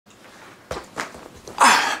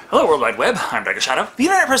Hello, World Wide Web. I'm Shado, the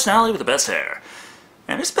internet personality with the best hair.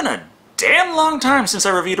 And it's been a damn long time since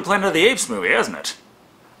I reviewed a Planet of the Apes movie, hasn't it?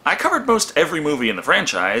 I covered most every movie in the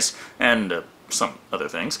franchise, and some other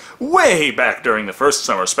things, way back during the first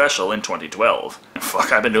summer special in 2012.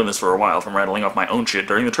 Fuck, I've been doing this for a while, from rattling off my own shit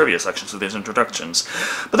during the trivia sections of these introductions.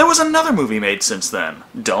 But there was another movie made since then,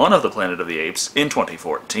 Dawn of the Planet of the Apes, in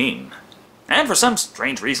 2014. And for some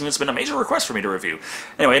strange reason, it's been a major request for me to review.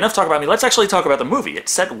 Anyway, enough talk about me, let's actually talk about the movie.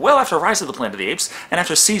 It's set well after Rise of the Planet of the Apes, and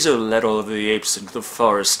after Caesar led all of the apes into the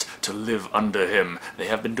forest to live under him. They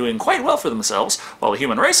have been doing quite well for themselves, while the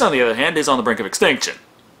human race, on the other hand, is on the brink of extinction.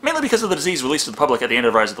 Mainly because of the disease released to the public at the end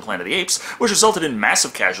of Rise of the Planet of the Apes, which resulted in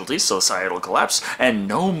massive casualties, societal collapse, and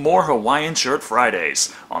no more Hawaiian shirt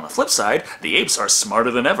Fridays. On the flip side, the apes are smarter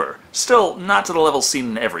than ever. Still, not to the level seen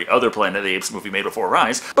in every other Planet of the Apes movie made before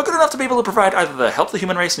Rise, but good enough to be able to provide either the help the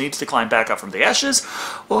human race needs to climb back up from the ashes,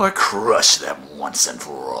 or crush them once and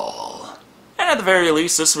for all. And at the very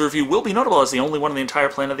least, this review will be notable as the only one in the entire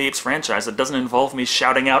Planet of the Apes franchise that doesn't involve me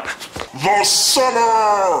shouting out, "The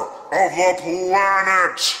center of the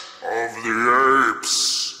planet of the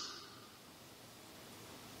apes."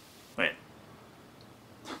 Wait.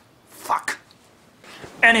 Fuck.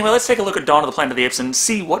 Anyway, let's take a look at Dawn of the Planet of the Apes and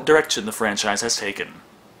see what direction the franchise has taken.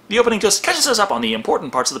 The opening just catches us up on the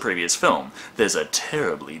important parts of the previous film. There's a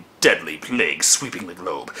terribly deadly plague sweeping the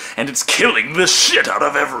globe, and it's killing the shit out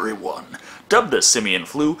of everyone. Dubbed the simian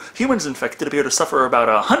flu, humans infected appear to suffer about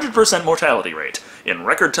a 100% mortality rate. In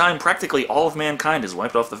record time, practically all of mankind is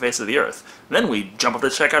wiped off the face of the earth. Then we jump up to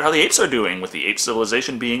check out how the apes are doing, with the ape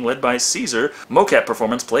civilization being led by Caesar, mocap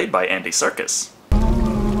performance played by Andy Serkis.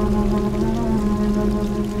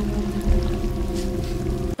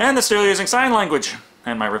 And they're still using sign language.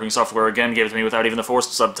 And my ripping software again gave it to me without even the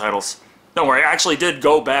forced subtitles. Don't worry, I actually did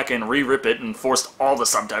go back and re-rip it and forced all the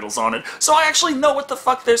subtitles on it, so I actually know what the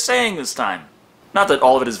fuck they're saying this time. Not that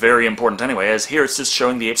all of it is very important anyway, as here it's just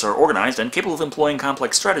showing the apes are organized and capable of employing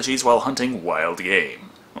complex strategies while hunting wild game.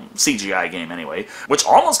 CGI game anyway, which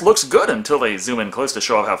almost looks good until they zoom in close to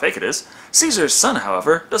show off how fake it is. Caesar's son,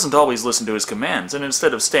 however, doesn't always listen to his commands, and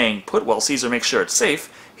instead of staying put while Caesar makes sure it's safe,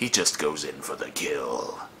 he just goes in for the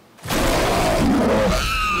kill.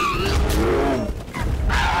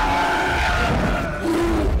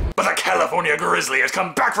 But the California grizzly has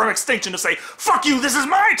come back from extinction to say, "Fuck you, this is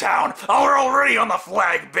my town! We're already on the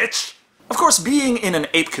flag, bitch!" Of course, being in an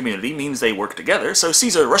ape community means they work together, so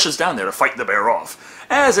Caesar rushes down there to fight the bear off.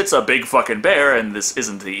 As it's a big fucking bear, and this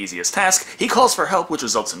isn't the easiest task, he calls for help, which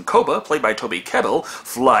results in Koba, played by Toby Kebbell,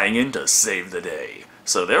 flying in to save the day.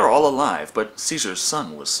 So they're all alive, but Caesar's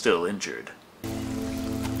son was still injured.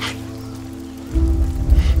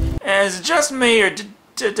 Is it just me, or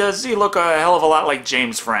does he look a hell of a lot like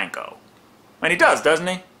James Franco? And he does, doesn't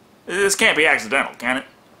he? This can't be accidental, can it?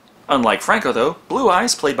 Unlike Franco, though, Blue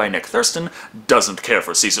Eyes, played by Nick Thurston, doesn't care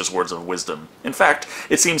for Caesar's words of wisdom. In fact,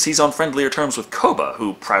 it seems he's on friendlier terms with Koba,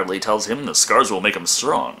 who proudly tells him the scars will make him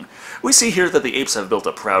strong. We see here that the apes have built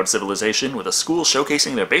a proud civilization, with a school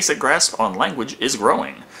showcasing their basic grasp on language is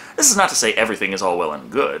growing. This is not to say everything is all well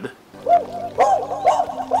and good.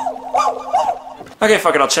 Okay,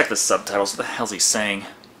 fuck it, I'll check the subtitles. What the hell's he saying?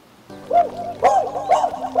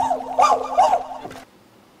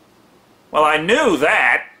 Well, I knew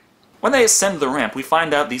that! When they ascend the ramp, we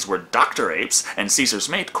find out these were Dr. Apes, and Caesar's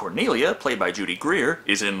mate, Cornelia, played by Judy Greer,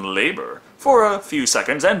 is in labor. For a few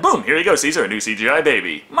seconds, and boom, here you go, Caesar, a new CGI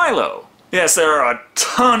baby, Milo. Yes, there are a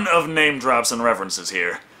ton of name drops and references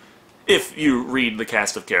here. If you read the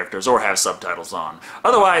cast of characters or have subtitles on.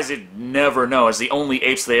 Otherwise, you'd never know, as the only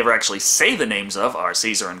apes they ever actually say the names of are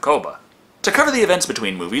Caesar and Koba. To cover the events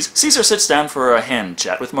between movies, Caesar sits down for a hand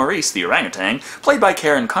chat with Maurice, the orangutan, played by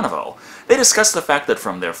Karen Conoval. They discuss the fact that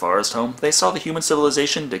from their forest home, they saw the human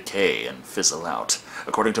civilization decay and fizzle out.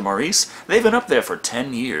 According to Maurice, they've been up there for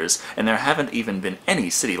 10 years, and there haven't even been any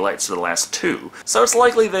city lights for the last 2, so it's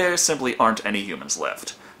likely there simply aren't any humans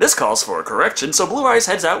left. This calls for a correction, so Blue Eyes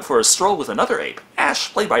heads out for a stroll with another ape,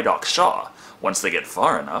 Ash, played by Doc Shaw. Once they get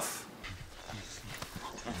far enough,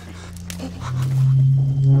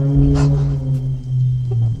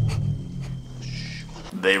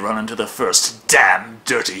 they run into the first damn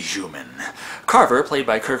dirty human. Carver, played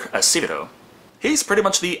by Kirk Acevedo. He's pretty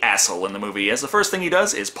much the asshole in the movie, as the first thing he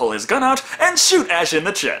does is pull his gun out and shoot Ash in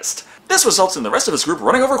the chest. This results in the rest of his group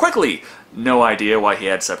running over quickly. No idea why he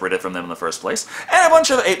had separated from them in the first place, and a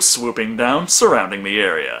bunch of apes swooping down, surrounding the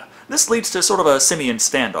area. This leads to sort of a simian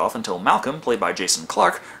standoff until Malcolm, played by Jason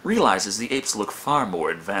Clarke, realizes the apes look far more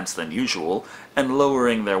advanced than usual, and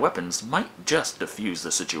lowering their weapons might just defuse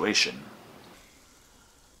the situation.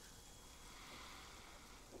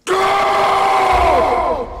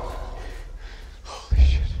 Go!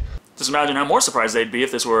 imagine how more surprised they'd be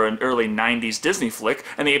if this were an early 90s Disney flick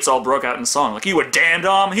and the apes all broke out in song like, "You a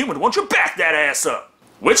damn human, won't you back that ass up?"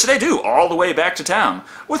 Which they do all the way back to town,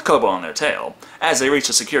 with Koba on their tail. As they reach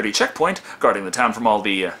a security checkpoint, guarding the town from all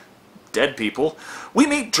the, dead people, we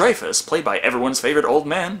meet Dreyfus, played by everyone's favorite old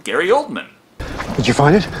man, Gary Oldman. Did you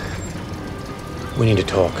find it? We need to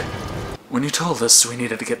talk. When you told us we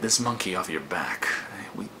needed to get this monkey off your back,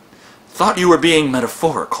 we thought you were being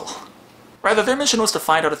metaphorical. Rather, their mission was to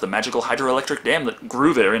find out if the magical hydroelectric dam that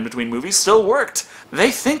grew there in between movies still worked. They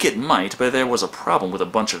think it might, but there was a problem with a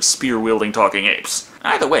bunch of spear-wielding talking apes.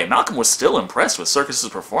 Either way, Malcolm was still impressed with Circus's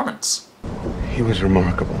performance. He was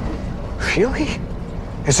remarkable. Really?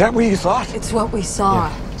 Is that what you thought? It's what we saw.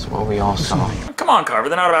 Yeah, it's what we all saw. Come on, Carver,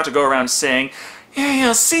 they're not about to go around saying,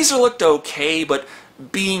 yeah, Caesar looked okay, but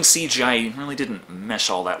being CGI really didn't mesh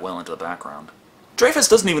all that well into the background. Dreyfus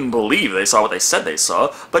doesn't even believe they saw what they said they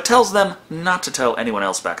saw, but tells them not to tell anyone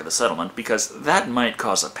else back at the settlement, because that might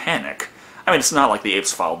cause a panic. I mean, it's not like the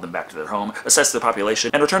apes followed them back to their home, assessed the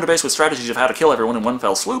population, and returned to base with strategies of how to kill everyone in one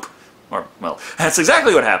fell swoop. Or, well, that's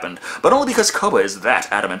exactly what happened, but only because Koba is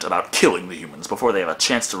that adamant about killing the humans before they have a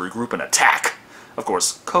chance to regroup and attack. Of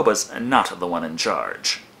course, Koba's not the one in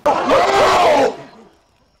charge.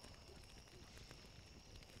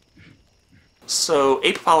 So,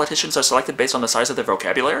 ape politicians are selected based on the size of their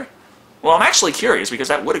vocabulary? Well, I'm actually curious, because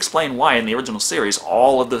that would explain why in the original series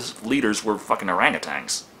all of the leaders were fucking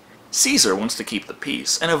orangutans. Caesar wants to keep the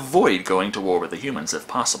peace, and avoid going to war with the humans if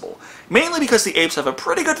possible. Mainly because the apes have a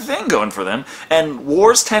pretty good thing going for them, and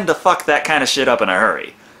wars tend to fuck that kind of shit up in a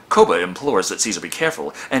hurry. Koba implores that Caesar be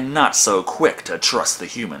careful, and not so quick to trust the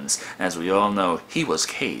humans. As we all know, he was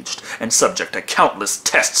caged, and subject to countless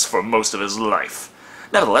tests for most of his life.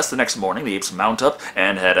 Nevertheless, the next morning, the apes mount up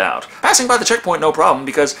and head out. Passing by the checkpoint no problem,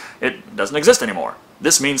 because it doesn't exist anymore.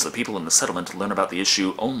 This means the people in the settlement learn about the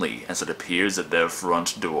issue only as it appears at their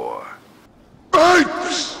front door.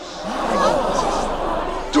 Apes!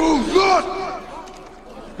 Do not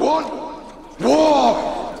want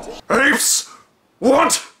war! Apes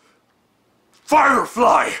want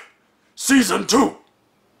Firefly! Season 2!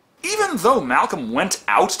 Even though Malcolm went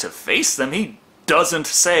out to face them, he doesn't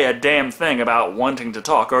say a damn thing about wanting to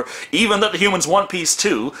talk, or even that the humans want peace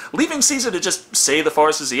too, leaving Caesar to just say the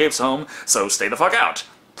forest is the apes' home, so stay the fuck out.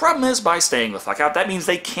 Problem is, by staying the fuck out, that means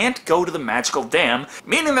they can't go to the magical dam,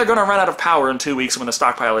 meaning they're gonna run out of power in 2 weeks when the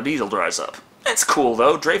stockpile of diesel dries up. It's cool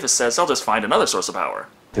though, Dreyfus says they'll just find another source of power.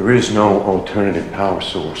 There is no alternative power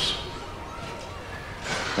source.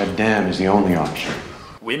 That dam is the only option.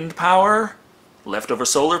 Wind power? Leftover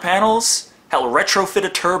solar panels? Hell, retrofit a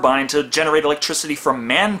turbine to generate electricity from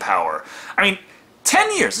manpower. I mean,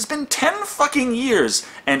 10 years. It's been 10 fucking years,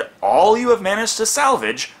 and all you have managed to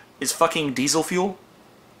salvage is fucking diesel fuel?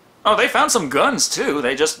 Oh, they found some guns, too.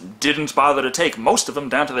 They just didn't bother to take most of them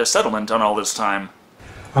down to their settlement on all this time.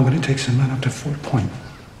 I'm going to take some men up to Fort Point.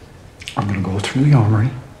 I'm going to go through the armory.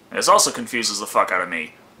 This also confuses the fuck out of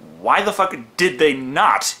me. Why the fuck did they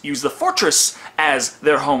not use the fortress as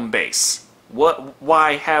their home base?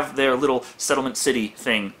 Why have their little settlement city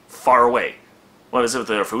thing far away? What is it,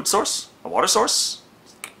 their food source? A water source?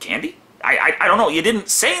 Candy? I don't know. You didn't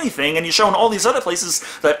say anything, and you're showing all these other places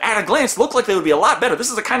that at a glance look like they would be a lot better. This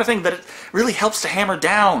is the kind of thing that it really helps to hammer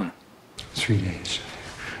down. 3 days.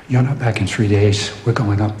 You're not back in 3 days. We're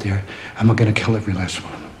going up there, and we're going to kill every last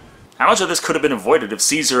one of them. How much of this could have been avoided if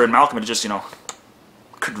Caesar and Malcolm had just,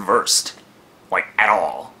 conversed? Like, at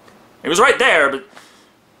all. It was right there, but...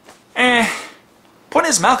 Point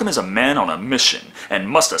is, Malcolm is a man on a mission, and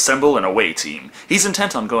must assemble an away team. He's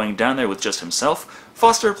intent on going down there with just himself,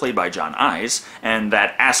 Foster, played by John Eyes, and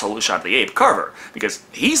that asshole who shot the ape, Carver, because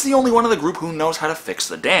he's the only one of the group who knows how to fix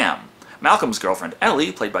the dam. Malcolm's girlfriend,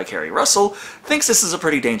 Ellie, played by Carrie Russell, thinks this is a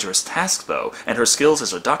pretty dangerous task, though, and her skills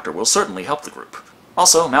as a doctor will certainly help the group.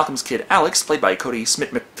 Also, Malcolm's kid, Alex, played by Cody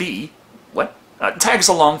Smith-McPhee, tags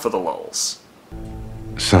along for the lulz.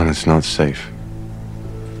 Son, it's not safe.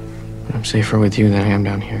 I'm safer with you than I am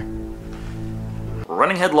down here.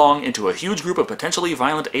 Running headlong into a huge group of potentially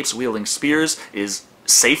violent apes wielding spears is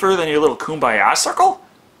safer than your little kumbaya circle?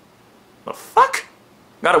 The fuck?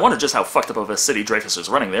 Gotta wonder just how fucked up of a city Dreyfus is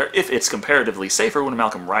running there, if it's comparatively safer when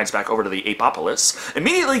Malcolm rides back over to the Apopolis,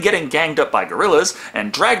 immediately getting ganged up by gorillas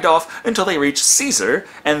and dragged off until they reach Caesar,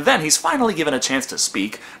 and then he's finally given a chance to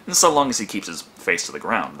speak, so long as he keeps his face to the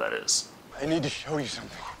ground, that is. I need to show you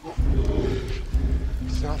something.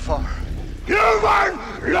 It's not far.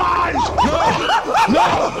 Human lies!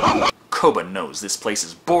 No! Koba knows this place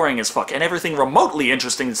is boring as fuck, and everything remotely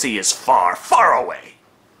interesting to see is far, far away.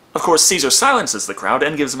 Of course, Caesar silences the crowd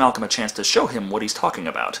and gives Malcolm a chance to show him what he's talking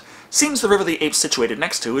about. Seems the river the ape's situated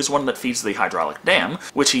next to is one that feeds the hydraulic dam,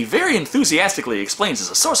 which he very enthusiastically explains is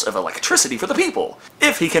a source of electricity for the people,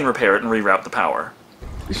 if he can repair it and reroute the power.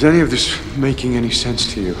 Is any of this making any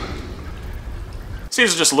sense to you?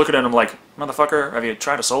 Caesar's just looking at him like, motherfucker, have you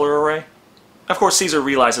tried a solar array? Of course, Caesar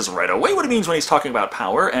realizes right away what he means when he's talking about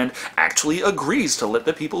power, and actually agrees to let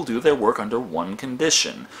the people do their work under one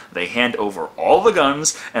condition. They hand over all the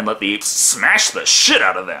guns, and let the apes smash the shit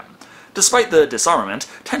out of them. Despite the disarmament,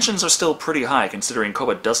 tensions are still pretty high considering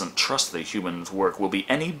Koba doesn't trust the humans' work will be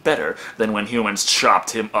any better than when humans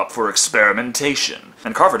chopped him up for experimentation.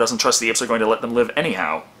 And Carver doesn't trust the apes are going to let them live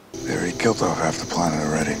anyhow. They already killed off half the planet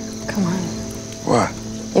already. Come on. What?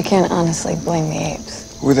 You can't honestly blame the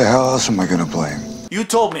apes. Who the hell else am I gonna blame? You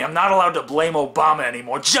told me I'm not allowed to blame Obama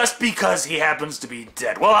anymore just because he happens to be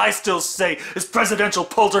dead. Well, I still say his presidential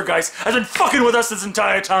poltergeist has been fucking with us this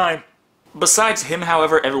entire time. Besides him,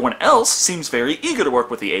 however, everyone else seems very eager to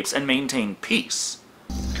work with the apes and maintain peace.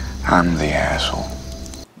 I'm the asshole.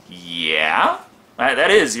 Yeah?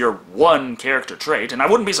 That is your one character trait, and I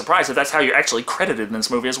wouldn't be surprised if that's how you're actually credited in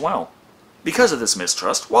this movie as well. Because of this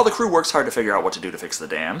mistrust, while the crew works hard to figure out what to do to fix the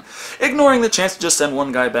dam, ignoring the chance to just send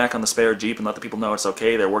one guy back on the spare jeep and let the people know it's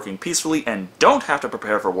okay, they're working peacefully and don't have to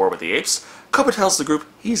prepare for war with the apes, Koba tells the group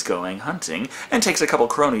he's going hunting, and takes a couple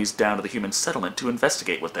cronies down to the human settlement to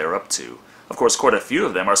investigate what they're up to. Of course, quite a few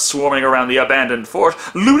of them are swarming around the abandoned fort,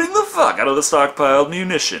 looting the fuck out of the stockpiled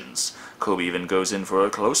munitions. Kobe even goes in for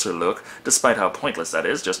a closer look, despite how pointless that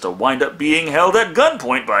is, just to wind up being held at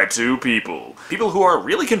gunpoint by two people. People who are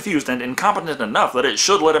really confused and incompetent enough that it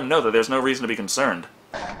should let him know that there's no reason to be concerned.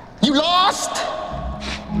 You lost?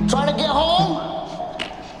 Trying to get home?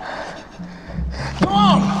 Come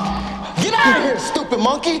on! Get out of here, stupid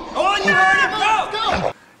monkey! Oh, you heard it!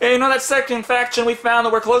 Go! Hey, you know that second faction we found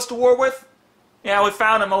that we're close to war with? Yeah, we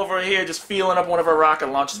found him over here just feeling up one of our rocket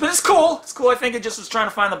launches. But it's cool. It's cool. I think it just was trying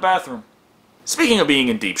to find the bathroom. Speaking of being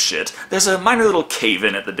in deep shit, there's a minor little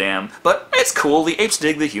cave-in at the dam, but it's cool. The apes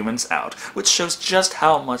dig the humans out, which shows just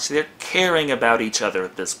how much they're caring about each other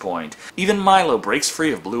at this point. Even Milo breaks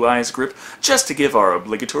free of Blue Eye's grip just to give our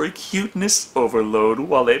obligatory cuteness overload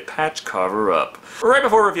while they patch Carver up. Right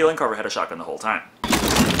before revealing Carver had a shotgun the whole time.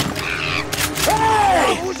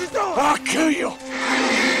 Hey! I'll kill you!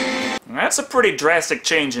 That's a pretty drastic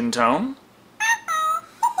change in tone.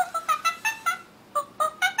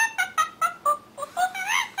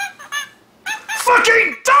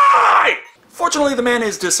 Fucking die! Fortunately, the man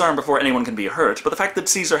is disarmed before anyone can be hurt, but the fact that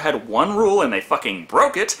Caesar had one rule and they fucking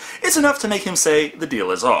broke it is enough to make him say the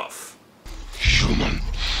deal is off. Human,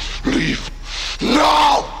 leave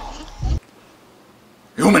now!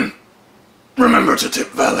 Human, remember to tip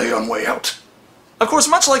valet on way out. Of course,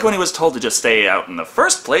 much like when he was told to just stay out in the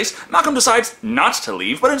first place, Malcolm decides not to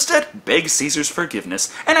leave, but instead begs Caesar's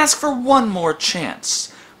forgiveness and asks for one more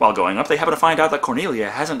chance. While going up, they happen to find out that Cornelia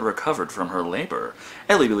hasn't recovered from her labor.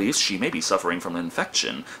 Ellie believes she may be suffering from an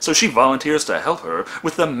infection, so she volunteers to help her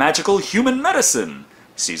with the magical human medicine.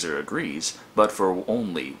 Caesar agrees, but for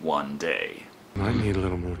only one day. I need a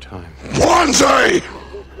little more time. One day!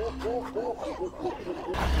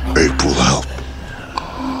 Ape will help.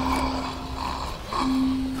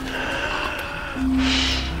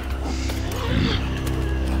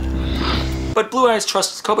 But Blue Eyes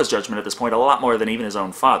trusts Koba's judgment at this point a lot more than even his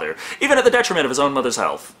own father, even at the detriment of his own mother's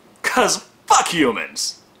health. 'Cause fuck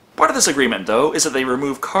humans! Part of this agreement, though, is that they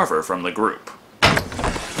remove Carver from the group.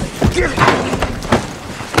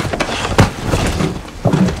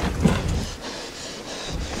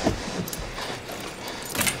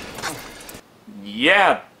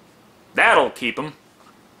 Yeah, that'll keep him.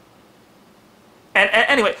 And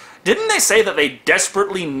anyway, didn't they say that they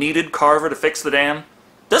desperately needed Carver to fix the dam?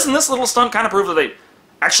 Doesn't this little stunt kind of prove that they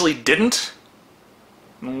actually didn't?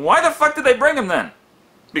 Why the fuck did they bring him then?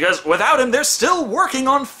 Because without him, they're still working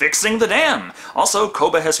on fixing the dam. Also,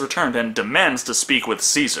 Koba has returned and demands to speak with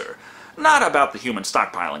Caesar. Not about the human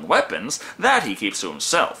stockpiling weapons, that he keeps to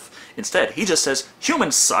himself. Instead, he just says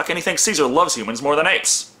humans suck and he thinks Caesar loves humans more than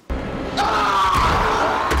apes.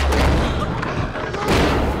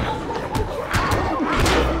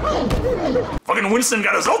 Fucking Winston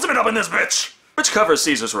got his ultimate up in this bitch! Which covers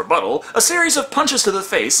Caesar's rebuttal, a series of punches to the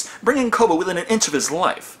face, bringing Koba within an inch of his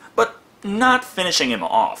life, but not finishing him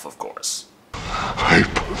off, of course. Ape.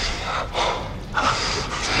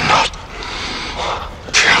 Not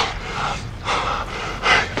kill.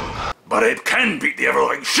 But Ape can beat the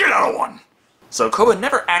ever-loving shit out of one! So Koba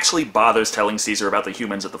never actually bothers telling Caesar about the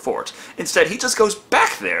humans at the fort. Instead, he just goes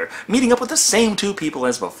back there, meeting up with the same two people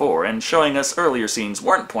as before, and showing us earlier scenes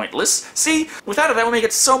weren't pointless. See, without it, that would make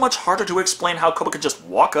it so much harder to explain how Koba could just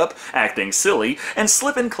walk up, acting silly, and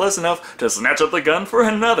slip in close enough to snatch up the gun for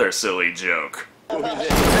another silly joke.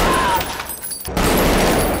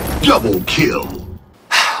 Double kill.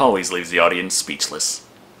 Always leaves the audience speechless.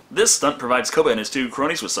 This stunt provides Koba and his two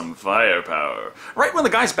cronies with some firepower. Right when the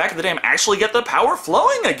guys back at the dam actually get the power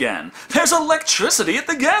flowing again. There's electricity at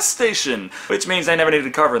the gas station, which means they never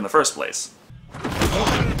needed cover in the first place. Am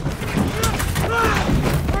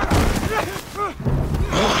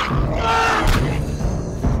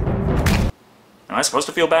I supposed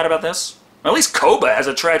to feel bad about this? At least Koba has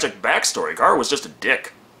a tragic backstory. Gar was just a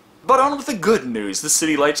dick. But on with the good news, the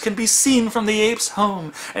city lights can be seen from the Apes'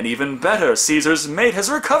 home. And even better, Caesar's mate has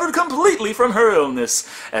recovered completely from her illness.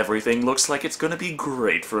 Everything looks like it's gonna be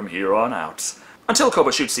great from here on out. Until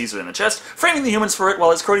Koba shoots Caesar in the chest, framing the humans for it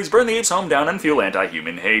while his cronies burn the Apes' home down and fuel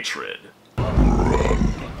anti-human hatred.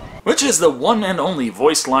 Which is the one and only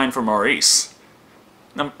voiced line for Maurice.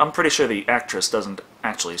 I'm pretty sure the actress doesn't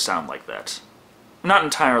actually sound like that. I'm not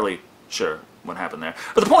entirely sure what happened there.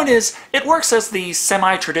 But the point is, it works as the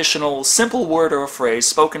semi-traditional, simple word or phrase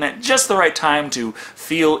spoken at just the right time to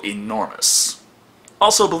feel enormous.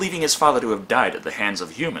 Also, believing his father to have died at the hands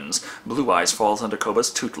of humans, Blue Eyes falls under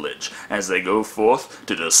Koba's tutelage as they go forth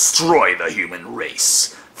to destroy the human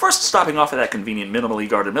race. First stopping off at that convenient minimally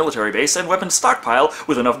guarded military base and weapons stockpile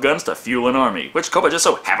with enough guns to fuel an army, which Koba just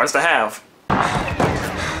so happens to have.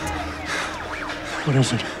 What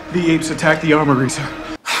is it? The apes attacked the armory, sir.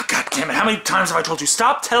 God damn it, how many times have I told you,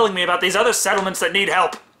 stop telling me about these other settlements that need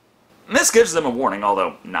help? This gives them a warning,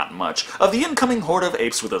 although not much, of the incoming horde of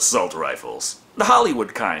apes with assault rifles. The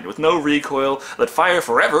Hollywood kind, with no recoil, that fire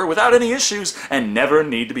forever without any issues, and never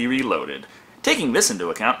need to be reloaded. Taking this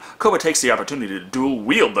into account, Koba takes the opportunity to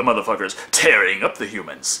dual-wield the motherfuckers, tearing up the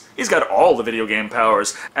humans. He's got all the video game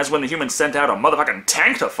powers, as when the humans sent out a motherfucking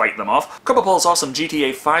tank to fight them off, Koba pulls off some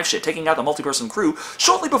GTA 5 shit, taking out the multi-person crew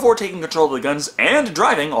shortly before taking control of the guns and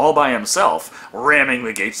driving all by himself, ramming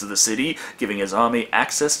the gates of the city, giving his army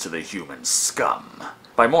access to the human scum.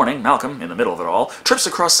 By morning, Malcolm, in the middle of it all, trips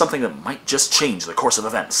across something that might just change the course of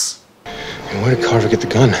events. And where did Carver get the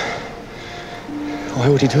gun? Why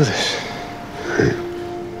would he do this?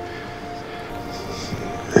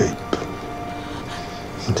 Ape.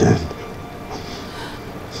 Dead.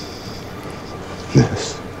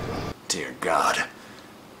 Yes. Dear God.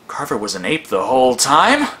 Carver was an ape the whole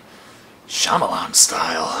time? Shyamalan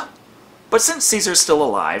style. But since Caesar's still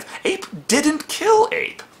alive, Ape didn't kill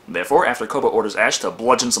Ape. Therefore, after Koba orders Ash to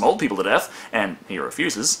bludgeon some old people to death, and he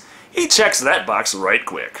refuses, he checks that box right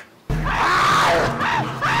quick.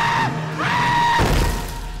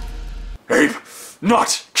 Ape,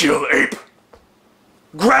 not kill Ape.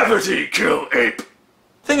 Gravity kill Ape.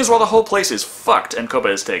 Thing is, while the whole place is fucked and Koba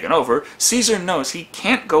is taken over, Caesar knows he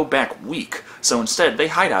can't go back weak, so instead they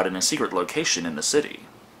hide out in a secret location in the city.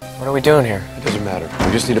 What are we doing here? It doesn't matter.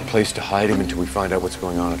 We just need a place to hide him until we find out what's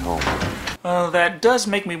going on at home. That does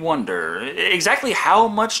make me wonder exactly how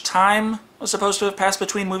much time was supposed to have passed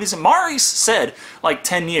between movies. Maurice said like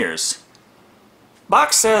 10 years.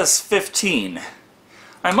 Box says 15.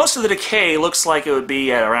 And most of the decay looks like it would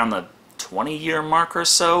be at around the 20-year mark or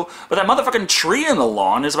so, but that motherfucking tree in the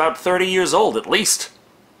lawn is about 30 years old at least.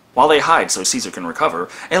 While they hide so Caesar can recover,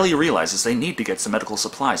 Ellie realizes they need to get some medical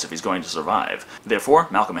supplies if he's going to survive. Therefore,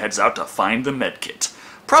 Malcolm heads out to find the medkit.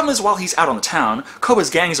 Problem is, while he's out on the town,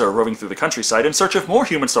 Koba's gangs are roving through the countryside in search of more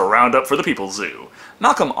humans to round up for the People's Zoo.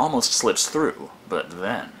 Malcolm almost slips through, but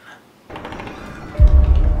then...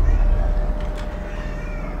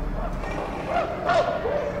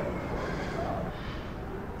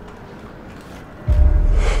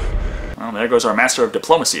 Well, there goes our master of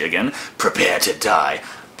diplomacy again. Prepare to die.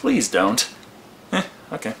 Please don't.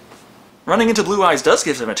 Okay. Running into Blue Eyes does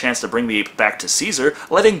give him a chance to bring the ape back to Caesar,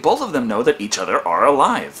 letting both of them know that each other are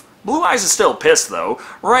alive. Blue Eyes is still pissed, though,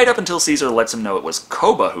 right up until Caesar lets him know it was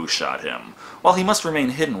Koba who shot him. While he must remain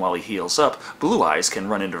hidden while he heals up, Blue Eyes can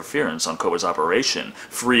run interference on Koba's operation,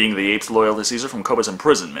 freeing the apes loyal to Caesar from Koba's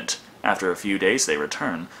imprisonment. After a few days, they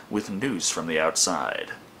return with news from the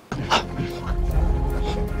outside.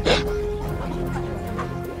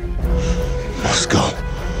 Let's go.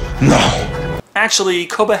 Now. Actually,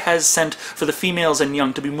 Koba has sent for the females and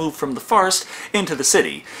young to be moved from the forest into the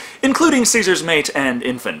city, including Caesar's mate and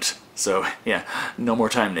infant. So, yeah, no more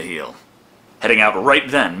time to heal. Heading out right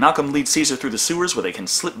then, Malcolm leads Caesar through the sewers where they can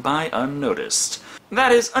slip by unnoticed.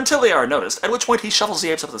 That is, until they are noticed, at which point he shuffles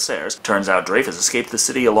the apes up the stairs. Turns out Drafe has escaped the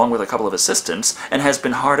city along with a couple of assistants, and has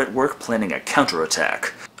been hard at work planning a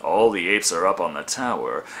counterattack. All the apes are up on the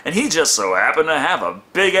tower, and he just so happened to have a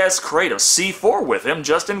big-ass crate of C4 with him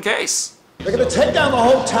just in case. They're gonna take down the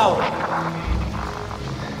whole tower.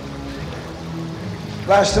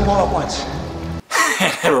 Blast them all at once.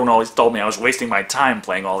 Everyone always told me I was wasting my time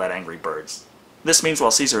playing all that Angry Birds. This means while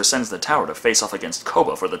Caesar ascends the tower to face off against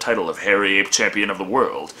Koba for the title of Hairy Ape Champion of the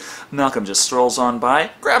World, Malcolm just strolls on by,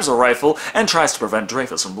 grabs a rifle, and tries to prevent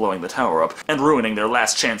Dreyfus from blowing the tower up and ruining their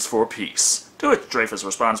last chance for peace. To which Dreyfus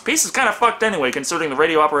responds, peace is kinda fucked anyway, considering the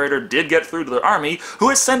radio operator did get through to the army, who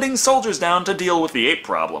is sending soldiers down to deal with the ape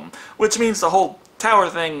problem. Which means the whole tower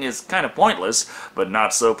thing is kinda pointless, but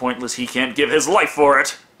not so pointless he can't give his life for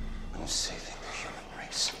it. I'm saving the human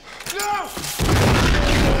race.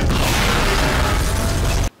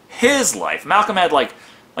 His life. Malcolm had like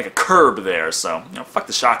a curb there, so, fuck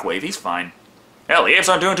the shockwave, he's fine. Hell, the apes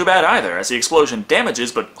aren't doing too bad either, as the explosion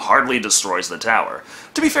damages but hardly destroys the tower.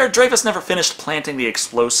 To be fair, Dreyfus never finished planting the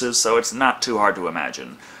explosives, so it's not too hard to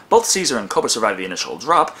imagine. Both Caesar and Koba survive the initial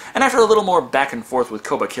drop, and after a little more back and forth with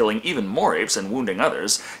Koba killing even more apes and wounding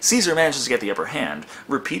others, Caesar manages to get the upper hand,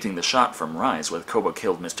 repeating the shot from Rise with Koba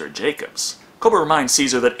killed Mr. Jacobs. Koba reminds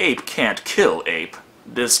Caesar that ape can't kill ape,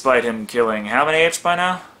 despite him killing how many apes by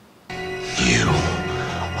now? You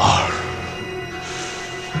are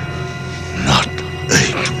not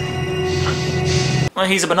ape. Well,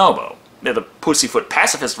 he's a bonobo. They're the pussyfoot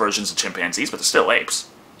pacifist versions of chimpanzees, but they're still apes.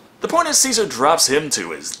 The point is Caesar drops him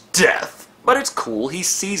to his death. But it's cool, he's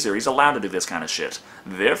Caesar, he's allowed to do this kind of shit.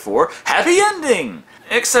 Therefore, happy ending!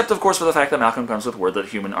 Except, of course, for the fact that Malcolm comes with word that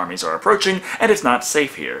human armies are approaching, and it's not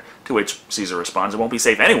safe here. To which Caesar responds, it won't be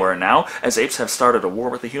safe anywhere now, as apes have started a war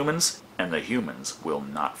with the humans, and the humans will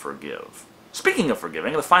not forgive. Speaking of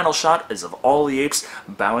forgiving, the final shot is of all the apes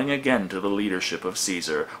bowing again to the leadership of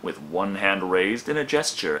Caesar, with one hand raised in a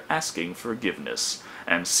gesture asking forgiveness.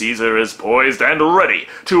 And Caesar is poised and ready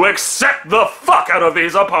to accept the fuck out of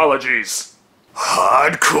these apologies.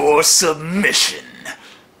 Hardcore submission.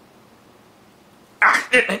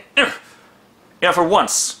 Yeah, for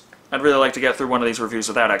once, I'd really like to get through one of these reviews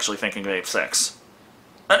without actually thinking of ape sex.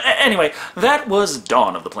 Anyway, that was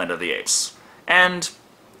Dawn of the Planet of the Apes. And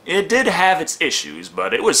it did have its issues,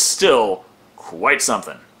 but it was still quite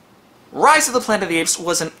something. Rise of the Planet of the Apes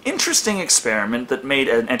was an interesting experiment that made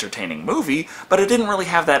an entertaining movie, but it didn't really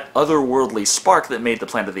have that otherworldly spark that made the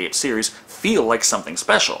Planet of the Apes series feel like something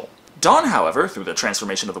special. Dawn, however, through the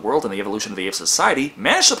transformation of the world and the evolution of the ape society,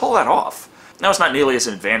 managed to pull that off. Now, it's not nearly as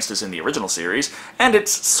advanced as in the original series, and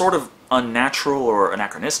it's sort of unnatural or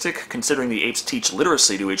anachronistic, considering the apes teach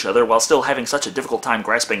literacy to each other while still having such a difficult time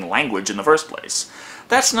grasping language in the first place.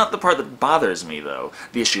 That's not the part that bothers me, though.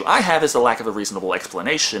 The issue I have is the lack of a reasonable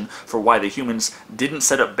explanation for why the humans didn't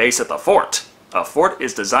set up base at the fort. A fort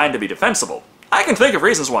is designed to be defensible. I can think of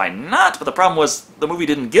reasons why not, but the problem was the movie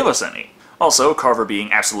didn't give us any. Also, Carver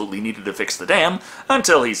being absolutely needed to fix the dam,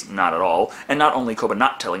 until he's not at all, and not only Koba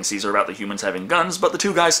not telling Caesar about the humans having guns, but the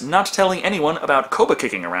two guys not telling anyone about Koba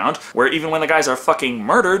kicking around, where even when the guys are fucking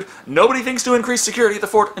murdered, nobody thinks to increase security at the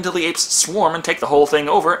fort until the apes swarm and take the whole thing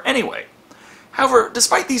over anyway. However,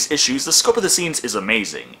 despite these issues, the scope of the scenes is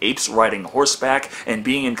amazing. Apes riding horseback and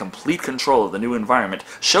being in complete control of the new environment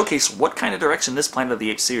showcase what kind of direction this Planet of the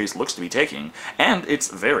Apes series looks to be taking, and it's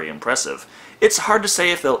very impressive. It's hard to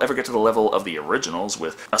say if they'll ever get to the level of the originals,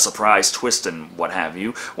 with a surprise twist and what have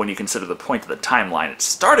you, when you consider the point of the timeline it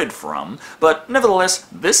started from, but nevertheless,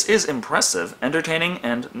 this is impressive, entertaining,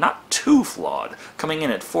 and not too flawed, coming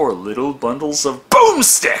in at 4 little bundles of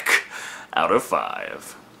boomstick out of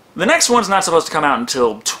 5. The next one's not supposed to come out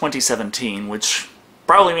until 2017, which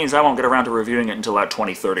probably means I won't get around to reviewing it until about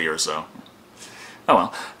 2030 or so. Oh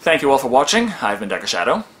well, thank you all for watching. I've been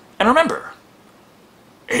Shado, and remember,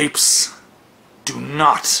 apes do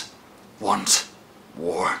not want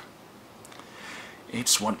war.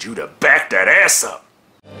 Apes want you to back that ass up.